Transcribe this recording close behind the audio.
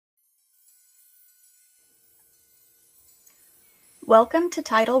Welcome to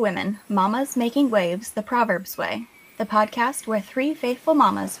Tidal Women, Mamas Making Waves the Proverbs Way, the podcast where three faithful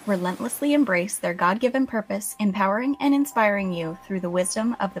mamas relentlessly embrace their God-given purpose, empowering and inspiring you through the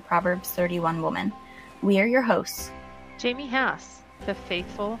wisdom of the Proverbs 31 woman. We are your hosts. Jamie Hass, the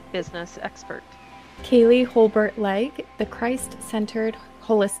faithful business expert. Kaylee Holbert-Legg, the Christ-centered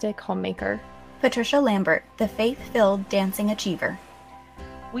holistic homemaker. Patricia Lambert, the faith-filled dancing achiever.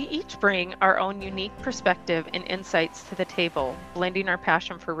 We each bring our own unique perspective and insights to the table, blending our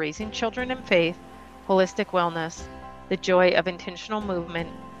passion for raising children in faith, holistic wellness, the joy of intentional movement,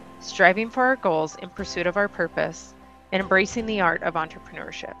 striving for our goals in pursuit of our purpose, and embracing the art of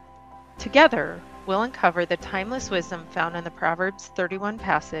entrepreneurship. Together, we'll uncover the timeless wisdom found in the Proverbs 31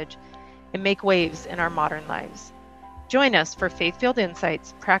 passage and make waves in our modern lives. Join us for faith-filled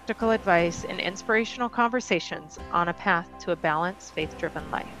insights, practical advice, and inspirational conversations on a path to a balanced, faith-driven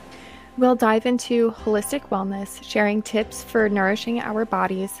life. We'll dive into holistic wellness, sharing tips for nourishing our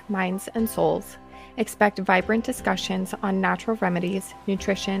bodies, minds, and souls. Expect vibrant discussions on natural remedies,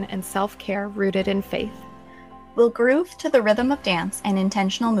 nutrition, and self-care rooted in faith. We'll groove to the rhythm of dance and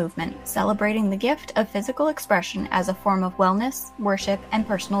intentional movement, celebrating the gift of physical expression as a form of wellness, worship, and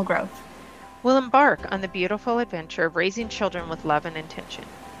personal growth. We'll embark on the beautiful adventure of raising children with love and intention,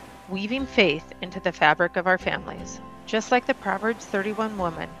 weaving faith into the fabric of our families, just like the Proverbs 31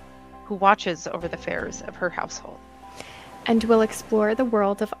 woman who watches over the affairs of her household. And we'll explore the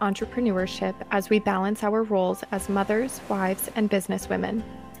world of entrepreneurship as we balance our roles as mothers, wives, and businesswomen.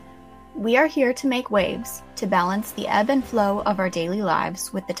 We are here to make waves, to balance the ebb and flow of our daily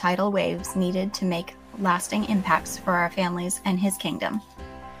lives with the tidal waves needed to make lasting impacts for our families and His kingdom.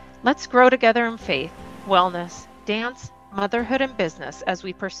 Let's grow together in faith, wellness, dance, motherhood, and business as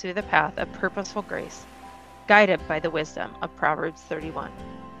we pursue the path of purposeful grace, guided by the wisdom of Proverbs 31.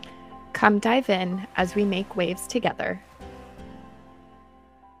 Come dive in as we make waves together.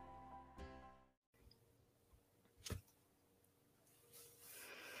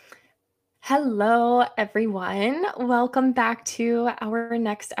 Hello, everyone. Welcome back to our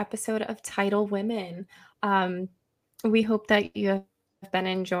next episode of Tidal Women. We hope that you have been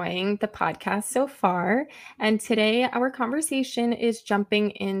enjoying the podcast so far. And today our conversation is jumping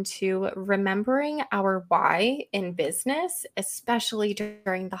into remembering our why in business, especially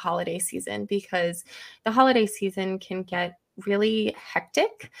during the holiday season, because the holiday season can get really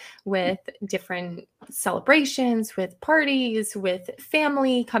hectic with different celebrations, with parties, with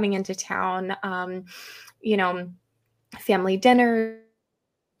family coming into town, family dinners,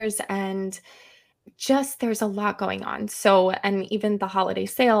 and just there's a lot going on. So, and even the holiday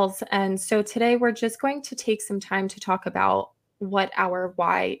sales. And so today we're just going to take some time to talk about what our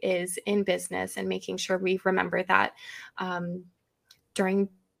why is in business and making sure we remember that during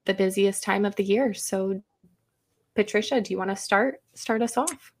the busiest time of the year. So Patricia, do you want to start us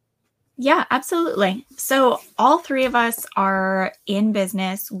off? Yeah, absolutely. So all three of us are in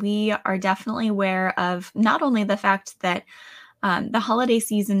business. We are definitely aware of not only the fact that the holiday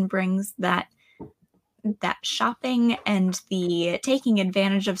season brings that shopping and the taking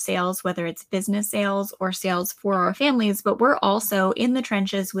advantage of sales, whether it's business sales or sales for our families, but we're also in the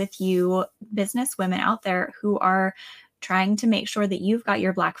trenches with you business women out there who are trying to make sure that you've got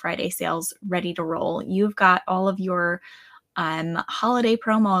your Black Friday sales ready to roll. You've got all of your holiday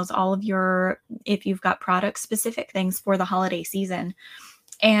promos, if you've got product specific things for the holiday season.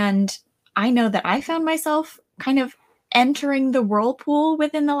 And I know that I found myself kind of entering the whirlpool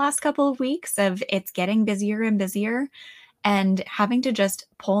within the last couple of weeks of it's getting busier and busier, and having to just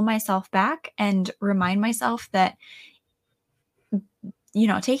pull myself back and remind myself that,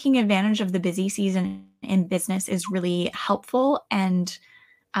 taking advantage of the busy season in business is really helpful and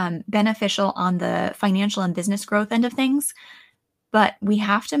beneficial on the financial and business growth end of things. But we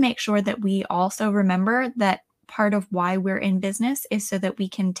have to make sure that we also remember that part of why we're in business is so that we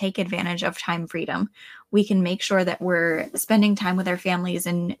can take advantage of time freedom. We can make sure that we're spending time with our families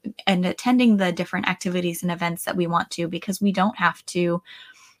and attending the different activities and events that we want to, because we don't have to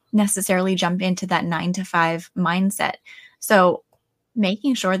necessarily jump into that 9-to-5 mindset. So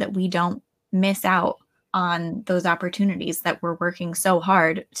making sure that we don't miss out on those opportunities that we're working so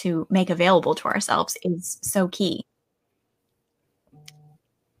hard to make available to ourselves is so key.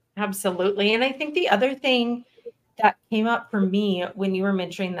 Absolutely. And I think the other thing that came up for me when you were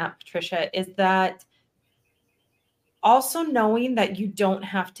mentioning that, Patricia, is that also knowing that you don't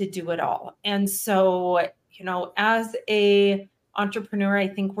have to do it all. And so, as a entrepreneur, I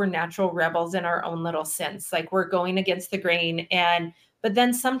think we're natural rebels in our own little sense. Like we're going against the grain. But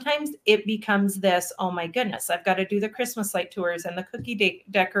then sometimes it becomes this, oh my goodness, I've got to do the Christmas light tours and the cookie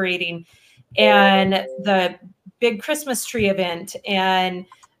decorating and the big Christmas tree event and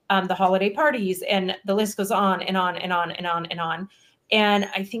the holiday parties, and the list goes on and on and on and on and on. And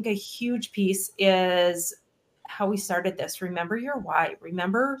I think a huge piece is how we started this. Remember your why.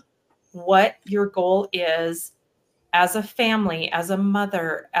 Remember what your goal is as a family, as a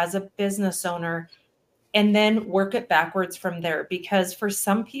mother, as a business owner, and then work it backwards from there. Because for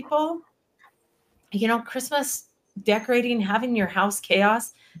some people, Christmas decorating, having your house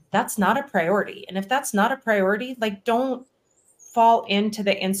chaos, that's not a priority. And if that's not a priority, like, don't fall into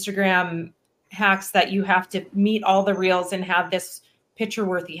the Instagram hacks that you have to meet all the reels and have this picture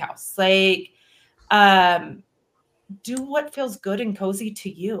worthy house. Like, do what feels good and cozy to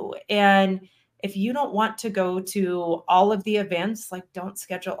you. And if you don't want to go to all of the events, like, don't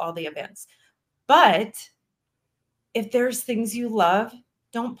schedule all the events. But if there's things you love,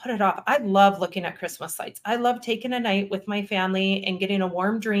 don't put it off. I love looking at Christmas lights. I love taking a night with my family and getting a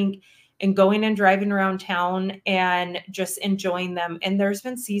warm drink and going and driving around town and just enjoying them. And there's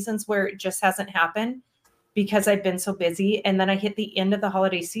been seasons where it just hasn't happened because I've been so busy. And then I hit the end of the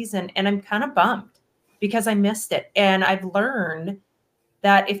holiday season and I'm kind of bummed because I missed it. And I've learned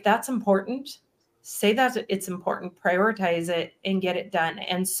that if that's important, say that it's important, prioritize it and get it done.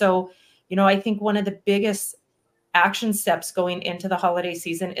 And so, I think one of the biggest action steps going into the holiday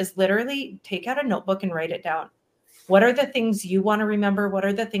season is literally take out a notebook and write it down. What are the things you want to remember? What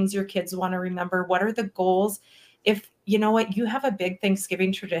are the things your kids want to remember? What are the goals? If you know what, you have a big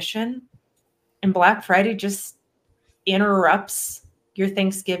Thanksgiving tradition and Black Friday just interrupts your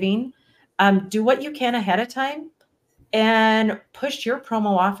Thanksgiving, do what you can ahead of time and push your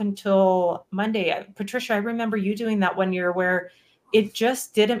promo off until Monday. Patricia, I remember you doing that one year where it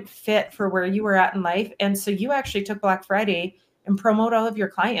just didn't fit for where you were at in life. And so you actually took Black Friday and promote all of your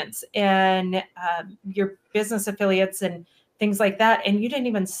clients and your business affiliates and things like that. And you didn't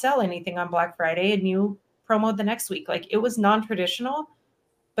even sell anything on Black Friday and you promoted the next week. Like, it was non-traditional,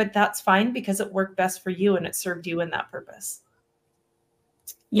 but that's fine because it worked best for you and it served you in that purpose.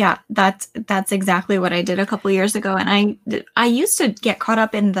 Yeah, that's exactly what I did a couple years ago. And I used to get caught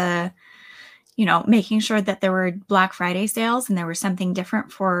up in the, making sure that there were Black Friday sales and there was something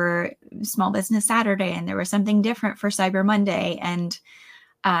different for Small Business Saturday and there was something different for Cyber Monday. And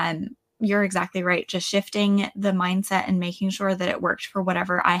you're exactly right. Just shifting the mindset and making sure that it worked for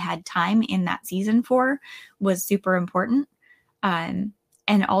whatever I had time in that season for was super important. And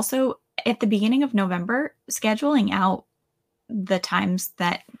also at the beginning of November, scheduling out the times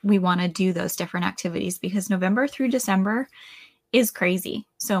that we want to do those different activities, because November through December is crazy.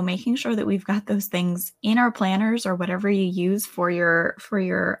 So making sure that we've got those things in our planners or whatever you use for your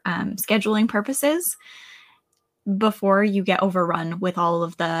scheduling purposes before you get overrun with all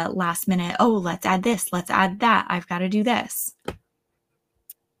of the last minute, oh, let's add this, let's add that, I've got to do this.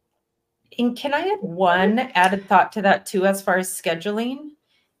 And can I add one added thought to that too, as far as scheduling,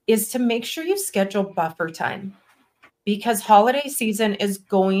 is to make sure you schedule buffer time. Because holiday season is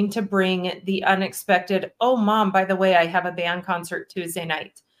going to bring the unexpected, oh, Mom, by the way, I have a band concert Tuesday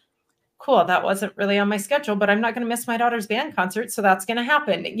night. Cool, that wasn't really on my schedule, but I'm not going to miss my daughter's band concert, so that's going to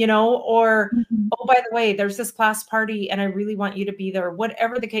happen, or, oh, by the way, there's this class party and I really want you to be there,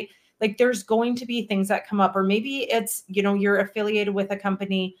 whatever the case. Like, there's going to be things that come up, or maybe it's, you're affiliated with a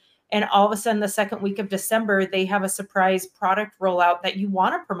company and all of a sudden the second week of December, they have a surprise product rollout that you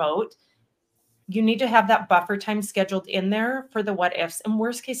want to promote. You need to have that buffer time scheduled in there for the what ifs. And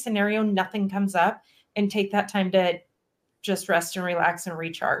worst case scenario, nothing comes up, and take that time to just rest and relax and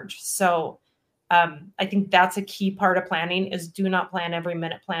recharge. So I think that's a key part of planning, is do not plan every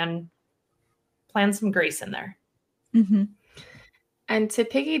minute, plan some grace in there. Mm-hmm. And to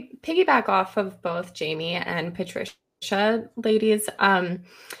piggyback off of both Jamie and Patricia, ladies,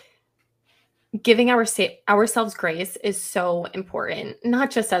 giving ourselves grace is so important,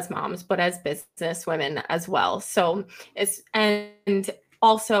 not just as moms, but as business women as well. So and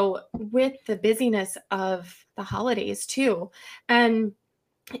also with the busyness of the holidays too. And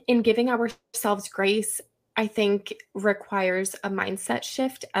in giving ourselves grace, I think requires a mindset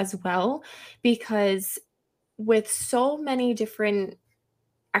shift as well, because with so many different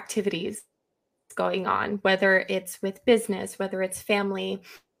activities going on, whether it's with business, whether it's family,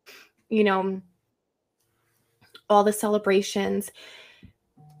 all the celebrations,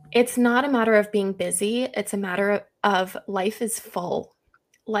 it's not a matter of being busy. It's a matter of life is full.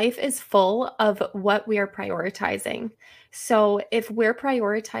 Life is full of what we are prioritizing. So if we're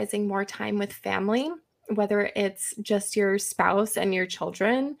prioritizing more time with family, whether it's just your spouse and your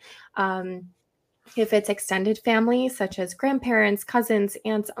children, if it's extended family, such as grandparents, cousins,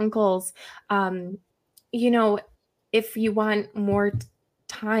 aunts, uncles, if you want more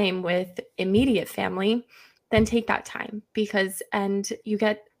time with immediate family, then take that time, because, and you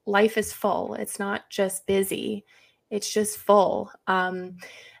get, life is full. It's not just busy, it's just full.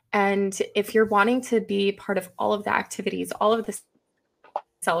 And if you're wanting to be part of all of the activities, all of the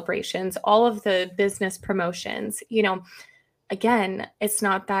celebrations, all of the business promotions, again, it's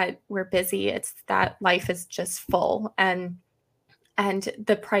not that we're busy, it's that life is just full. And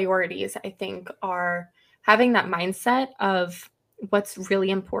the priorities, I think, are having that mindset of what's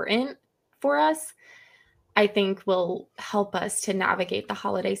really important for us, I think will help us to navigate the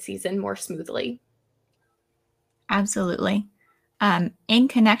holiday season more smoothly. Absolutely. In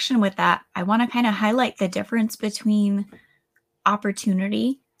connection with that, I want to kind of highlight the difference between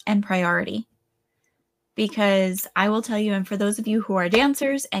opportunity and priority. Because I will tell you, and for those of you who are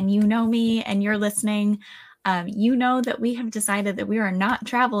dancers and you know me and you're listening, you know that we have decided that we are not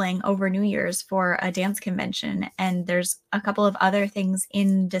traveling over New Year's for a dance convention. And there's a couple of other things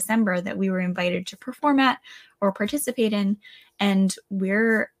in December that we were invited to perform at or participate in. And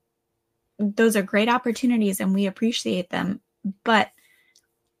those are great opportunities and we appreciate them. But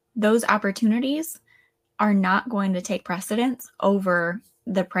those opportunities are not going to take precedence over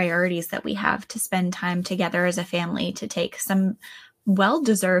the priorities that we have to spend time together as a family, to take some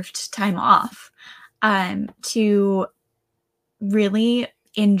well-deserved time off, to really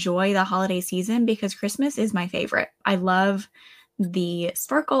enjoy the holiday season, because Christmas is my favorite. I love the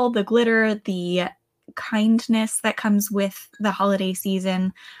sparkle, the glitter, the kindness that comes with the holiday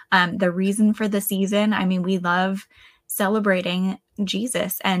season, the reason for the season. I mean, we love celebrating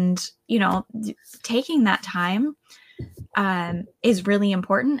Jesus, and, taking that time is really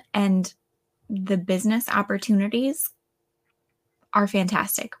important. And the business opportunities are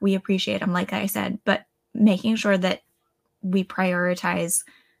fantastic. We appreciate them, like I said, but making sure that we prioritize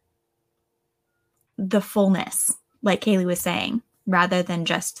the fullness, like Kaylee was saying, rather than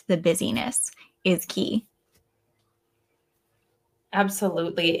just the busyness, is key.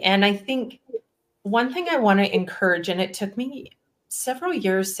 Absolutely. And I think one thing I want to encourage, and it took me several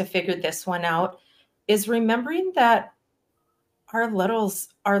years to figure this one out, is remembering that our littles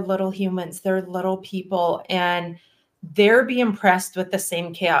are little humans. They're little people, and they're being impressed with the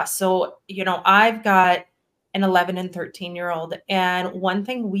same chaos. So, I've got an 11 and 13-year-old. And one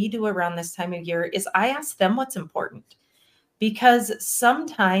thing we do around this time of year is I ask them what's important, because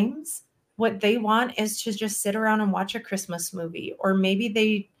sometimes what they want is to just sit around and watch a Christmas movie, or maybe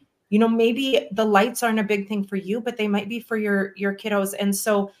maybe the lights aren't a big thing for you, but they might be for your kiddos. And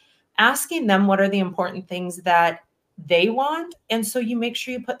so asking them what are the important things that they want. And so you make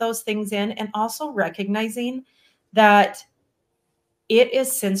sure you put those things in, and also recognizing that it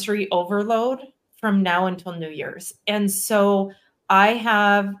is sensory overload from now until New Year's. And so I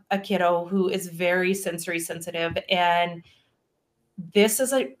have a kiddo who is very sensory sensitive, and this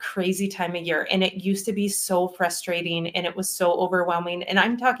is a crazy time of year. And it used to be so frustrating and it was so overwhelming. And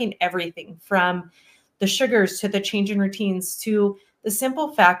I'm talking everything from the sugars to the change in routines to the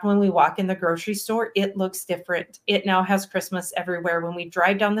simple fact when we walk in the grocery store, it looks different. It now has Christmas everywhere. When we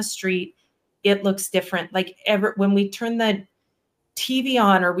drive down the street, it looks different. Like when we turn the TV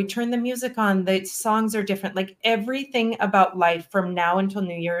on or we turn the music on, the songs are different. Like everything about life from now until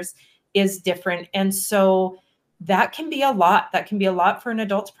New Year's is different. And so that can be a lot. That can be a lot for an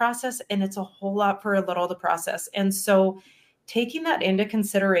adult's process, and it's a whole lot for a little to process. And so taking that into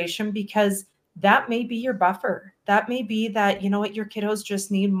consideration, because that may be your buffer. That may be that, your kiddos just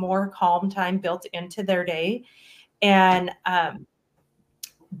need more calm time built into their day. And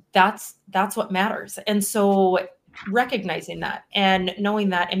that's what matters. And so recognizing that and knowing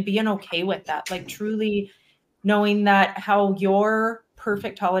that and being okay with that, like truly knowing that how your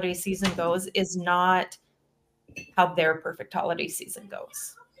perfect holiday season goes is not how their perfect holiday season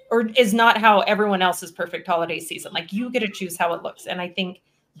goes, or is not how everyone else's perfect holiday season. Like you get to choose how it looks. And I think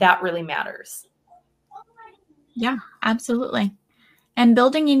that really matters. Yeah, absolutely. And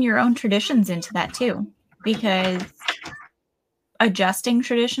building in your own traditions into that too, because adjusting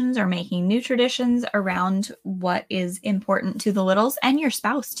traditions or making new traditions around what is important to the littles and your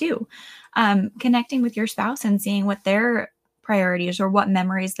spouse too. Connecting with your spouse and seeing what their priorities or what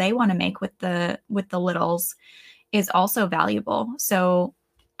memories they want to make with the littles is also valuable. So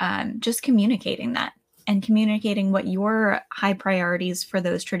just communicating that and communicating what your high priorities for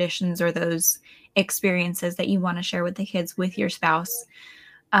those traditions or those experiences that you want to share with the kids with your spouse.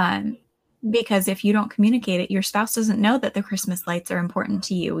 Because if you don't communicate it, your spouse doesn't know that the Christmas lights are important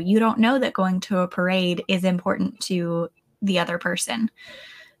to you. You don't know that going to a parade is important to the other person.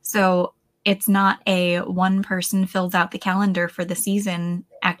 So it's not a one person fills out the calendar for the season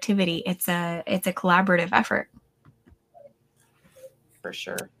activity. It's a collaborative effort. For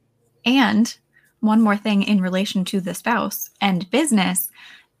sure. And one more thing in relation to the spouse and business.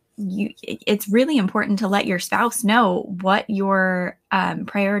 It's really important to let your spouse know what your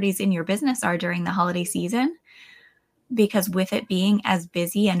priorities in your business are during the holiday season, because with it being as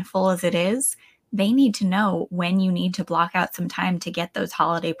busy and full as it is, they need to know when you need to block out some time to get those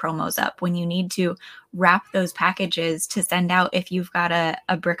holiday promos up, when you need to wrap those packages to send out if you've got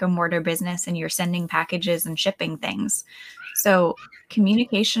a brick and mortar business and you're sending packages and shipping things. So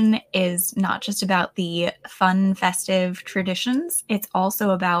communication is not just about the fun, festive traditions. It's also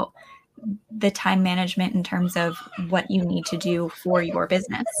about the time management in terms of what you need to do for your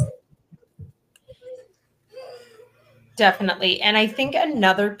business. Definitely. And I think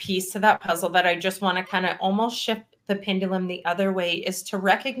another piece to that puzzle that I just want to kind of almost shift the pendulum the other way is to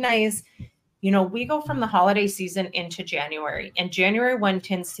recognize, we go from the holiday season into January, and January 1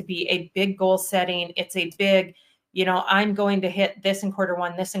 tends to be a big goal setting. It's a big, I'm going to hit this in quarter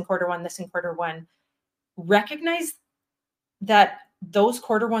one, this in quarter one, this in quarter one. Recognize that those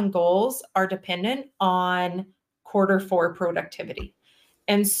quarter one goals are dependent on quarter four productivity.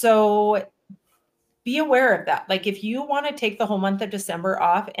 And so be aware of that. Like, if you want to take the whole month of December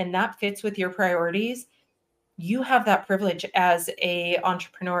off and that fits with your priorities, you have that privilege as a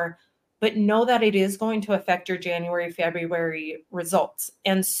entrepreneur, but know that it is going to affect your January, February results.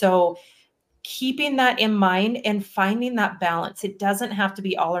 And so keeping that in mind and finding that balance, it doesn't have to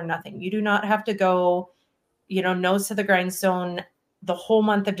be all or nothing. You do not have to go, nose to the grindstone the whole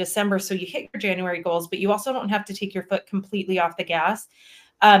month of December so you hit your January goals, but you also don't have to take your foot completely off the gas.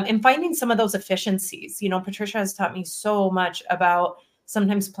 And finding some of those efficiencies. Patricia has taught me so much about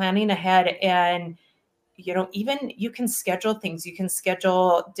sometimes planning ahead, and, even you can schedule things. You can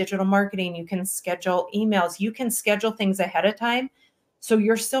schedule digital marketing. You can schedule emails. You can schedule things ahead of time. So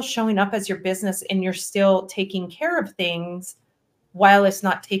you're still showing up as your business and you're still taking care of things while it's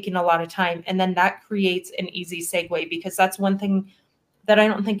not taking a lot of time. And then that creates an easy segue, because that's one thing that I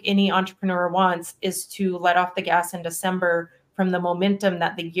don't think any entrepreneur wants, is to let off the gas in December from the momentum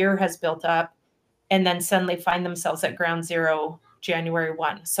that the year has built up and then suddenly find themselves at ground zero January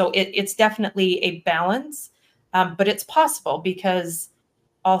 1. So it's definitely a balance, but it's possible because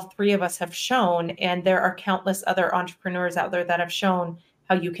all three of us have shown, and there are countless other entrepreneurs out there that have shown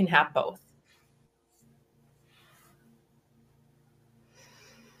how you can have both.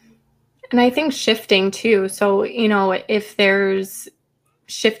 And I think shifting too. So, if there's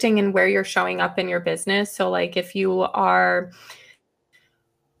shifting in where you're showing up in your business. So like if you are,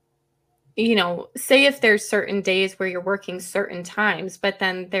 say if there's certain days where you're working certain times, but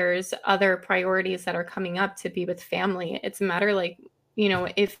then there's other priorities that are coming up to be with family. It's a matter like,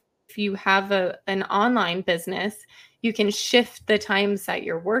 if you have an online business, you can shift the times that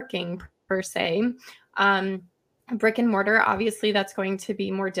you're working per se. Brick and mortar, obviously that's going to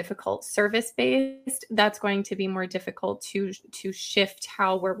be more difficult. Service based, that's going to be more difficult to shift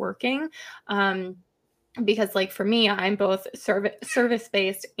how we're working. Because like for me, I'm both service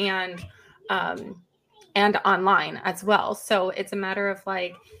based and online as well. So it's a matter of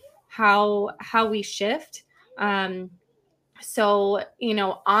like how we shift. So,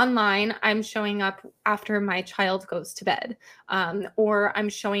 online, I'm showing up after my child goes to bed, or I'm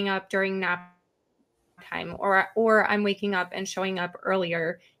showing up during nap time, or I'm waking up and showing up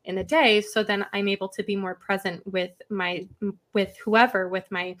earlier in the day. So then I'm able to be more present with whoever, with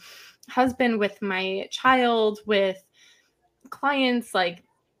my husband, with my child, with clients, like,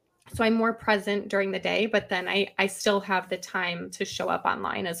 so I'm more present during the day, but then I still have the time to show up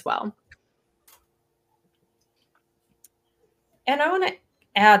online as well. And I want to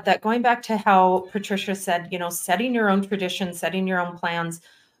add that, going back to how Patricia said, setting your own traditions, setting your own plans.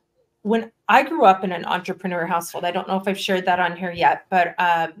 When I grew up in an entrepreneur household, I don't know if I've shared that on here yet, but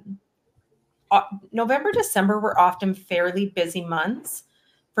November, December were often fairly busy months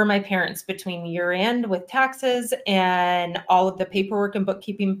for my parents, between year end with taxes and all of the paperwork and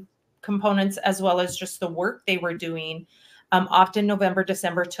bookkeeping components, as well as just the work they were doing. Often November,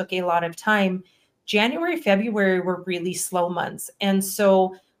 December took a lot of time. January, February were really slow months. And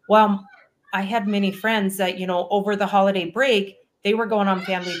so while I had many friends that, over the holiday break, they were going on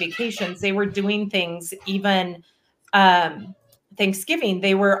family vacations, they were doing things, even Thanksgiving,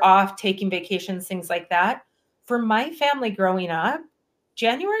 they were off taking vacations, things like that. For my family growing up,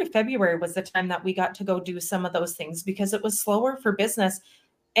 January, February was the time that we got to go do some of those things because it was slower for business.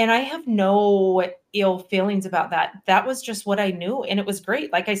 And I have no ill feelings about that. That was just what I knew. And it was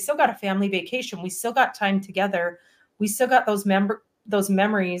great. Like, I still got a family vacation. We still got time together. We still got those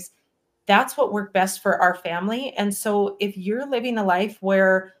memories. That's what worked best for our family. And so if you're living a life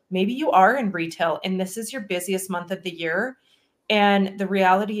where maybe you are in retail and this is your busiest month of the year, and the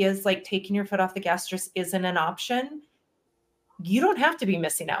reality is, like, taking your foot off the gas just isn't an option, you don't have to be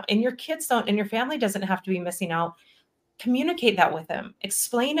missing out, and your kids don't, and your family doesn't have to be missing out. Communicate that with them,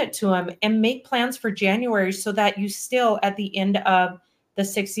 explain it to them, and make plans for January so that you still, at the end of the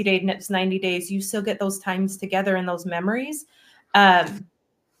 60 days, 90 days, you still get those times together and those memories.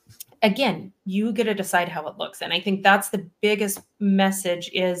 Again, you get to decide how it looks. And I think that's the biggest message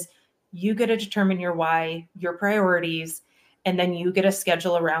is you get to determine your why, your priorities, and then you get a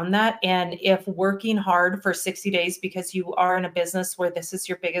schedule around that. And if working hard for 60 days because you are in a business where this is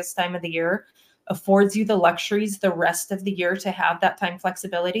your biggest time of the year affords you the luxuries the rest of the year to have that time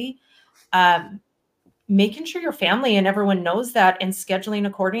flexibility, making sure your family and everyone knows that and scheduling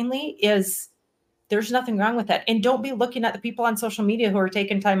accordingly there's nothing wrong with that. And don't be looking at the people on social media who are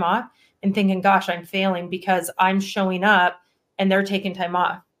taking time off and thinking, gosh, I'm failing because I'm showing up and they're taking time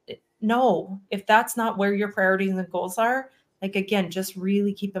off. No, if that's not where your priorities and goals are, like, again, just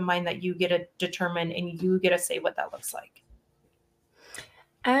really keep in mind that you get to determine and you get to say what that looks like.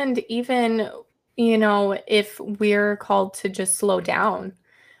 And even, if we're called to just slow down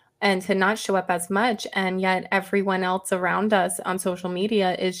and to not show up as much, and yet everyone else around us on social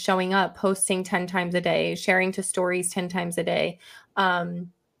media is showing up, posting 10 times a day, sharing to stories 10 times a day,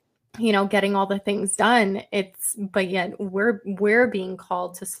 getting all the things done. But yet we're being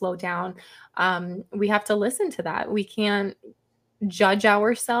called to slow down. We have to listen to that. We can't judge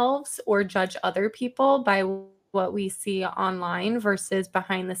ourselves or judge other people by what we see online versus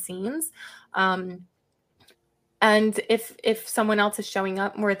behind the scenes. And if someone else is showing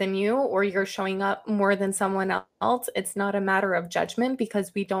up more than you, or you're showing up more than someone else, it's not a matter of judgment,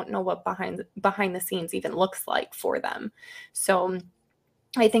 because we don't know what behind the scenes even looks like for them. So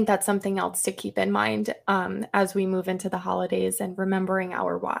I think that's something else to keep in mind as we move into the holidays, and remembering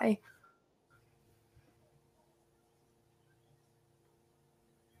our why.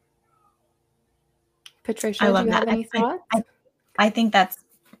 Patricia, I love do you that. have any thoughts? I think that's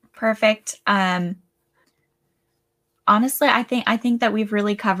perfect. Honestly, I think that we've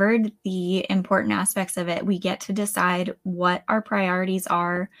really covered the important aspects of it. We get to decide what our priorities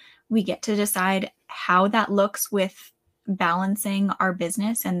are. We get to decide how that looks with balancing our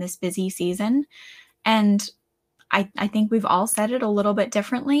business in this busy season. And I think we've all said it a little bit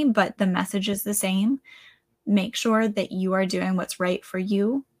differently, but the message is the same. Make sure that you are doing what's right for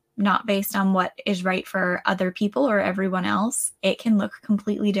you, not based on what is right for other people or everyone else. It can look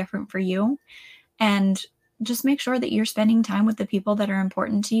completely different for you. And just make sure that you're spending time with the people that are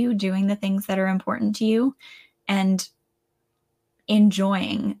important to you, doing the things that are important to you, and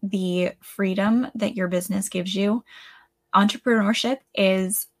enjoying the freedom that your business gives you. Entrepreneurship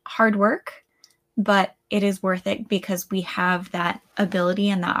is hard work, but it is worth it because we have that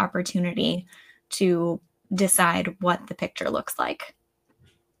ability and that opportunity to decide what the picture looks like.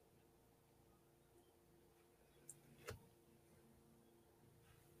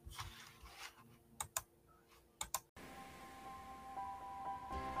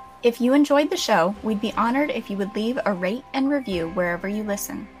 If you enjoyed the show, we'd be honored if you would leave a rate and review wherever you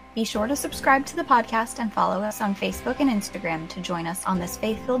listen. Be sure to subscribe to the podcast and follow us on Facebook and Instagram to join us on this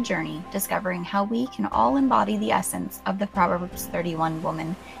faith-filled journey, discovering how we can all embody the essence of the Proverbs 31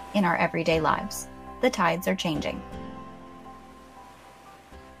 woman in our everyday lives. The tides are changing.